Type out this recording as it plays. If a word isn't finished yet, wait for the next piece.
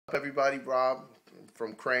Everybody, Rob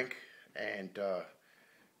from Krank, and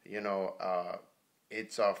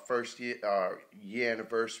it's our first year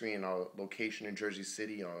anniversary in our location in Jersey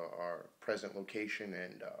City, our present location,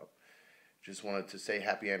 and just wanted to say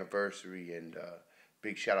happy anniversary and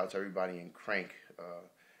big shout out to everybody in Krank,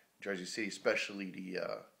 Jersey City, especially the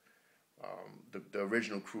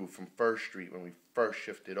original crew from First Street when we first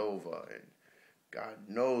shifted over, and God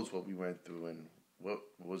knows what we went through and what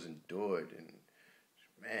was endured. And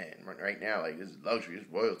man, right now, like, this is luxury, it's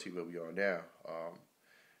royalty where we are now.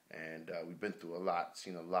 We've been through a lot,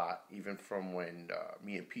 seen a lot, even from when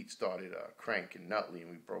me and Pete started Krank in Nutley,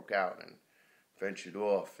 and we broke out and ventured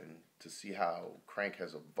off, and to see how Krank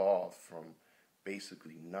has evolved from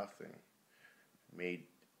basically nothing, made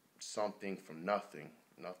something from nothing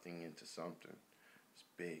into something. It's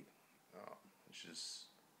big. It's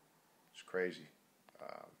crazy.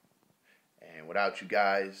 And without you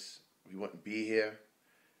guys, we wouldn't be here.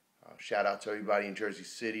 Shout out to everybody in Jersey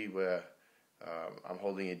City where I'm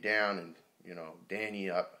holding it down, and Danny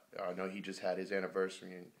up. I know he just had his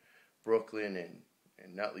anniversary in Brooklyn, and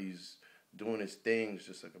Nutley's doing his thing. It's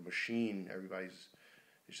just like a machine.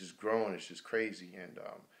 It's just growing. It's just crazy. And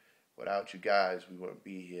without you guys, we wouldn't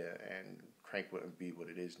be here, and Krank wouldn't be what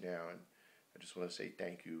it is now. And I just want to say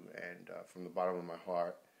thank you, and from the bottom of my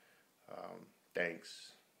heart,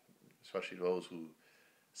 thanks, especially those who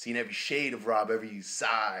seen every shade of Rob, every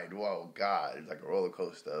side. Whoa, God, it's like a roller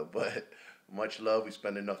coaster. But much love. We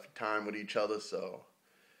spend enough time with each other, so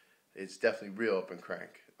it's definitely real up in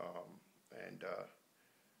Krank. All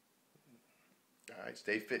right,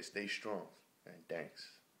 stay fit, stay strong, and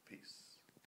thanks. Peace.